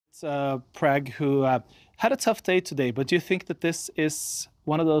Prag, who had a tough day today, but do you think that this is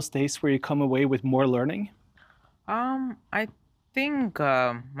one of those days where you come away with more learning? I think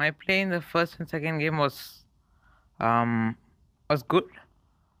my play in the first and second game um was good,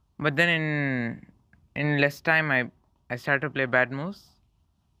 but then in less time I started to play bad moves.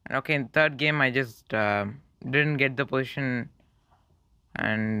 And okay, in third game I just didn't get the position,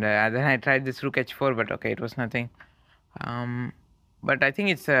 and then I tried this rook h4, but okay, it was nothing. Um, but I think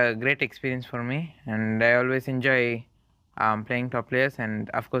it's a great experience for me, and I always enjoy playing top players, and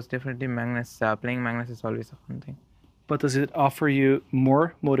of course, definitely Magnus. Playing Magnus is always a fun thing. But does it offer you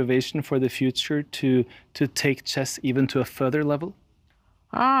more motivation for the future to take chess even to a further level?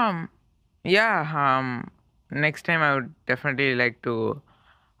 Um, yeah. Next time I would definitely like to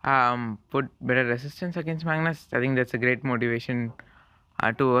put better resistance against Magnus. I think that's a great motivation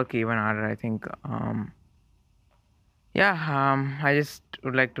to work even harder. I think. Yeah. I just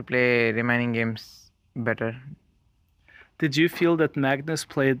would like to play remaining games better. Did you feel that Magnus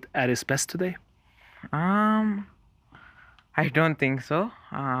played at his best today? Um, I don't think so.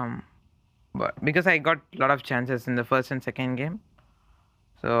 But because I got a lot of chances in the first and second game,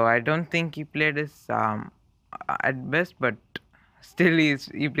 so I don't think he played his at best. But still,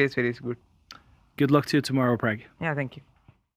 he plays very good. Good luck to you tomorrow, Prag. Yeah, thank you.